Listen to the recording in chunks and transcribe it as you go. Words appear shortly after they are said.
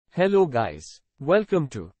Hello guys. Welcome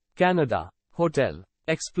to Canada Hotel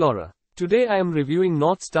Explorer. Today I am reviewing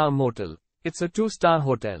North Star Motel. It's a 2-star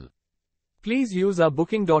hotel. Please use our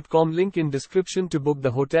booking.com link in description to book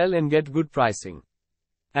the hotel and get good pricing.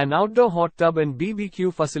 An outdoor hot tub and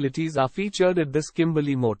BBQ facilities are featured at this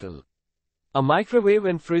Kimberley Motel. A microwave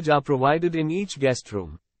and fridge are provided in each guest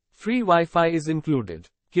room. Free Wi-Fi is included.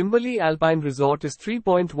 Kimberley Alpine Resort is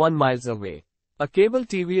 3.1 miles away. A cable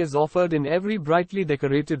TV is offered in every brightly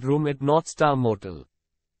decorated room at North Star Motel.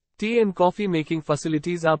 Tea and coffee making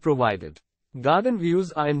facilities are provided. Garden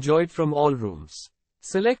views are enjoyed from all rooms.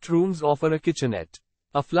 Select rooms offer a kitchenette.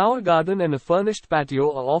 A flower garden and a furnished patio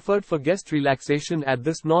are offered for guest relaxation at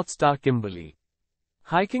this North Star Kimberley.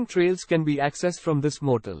 Hiking trails can be accessed from this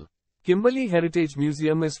motel. Kimberley Heritage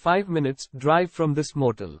Museum is 5 minutes drive from this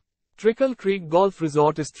motel. Trickle Creek Golf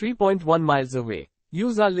Resort is 3.1 miles away.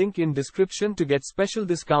 Use our link in description to get special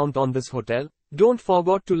discount on this hotel. Don't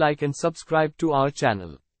forget to like and subscribe to our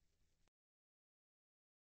channel.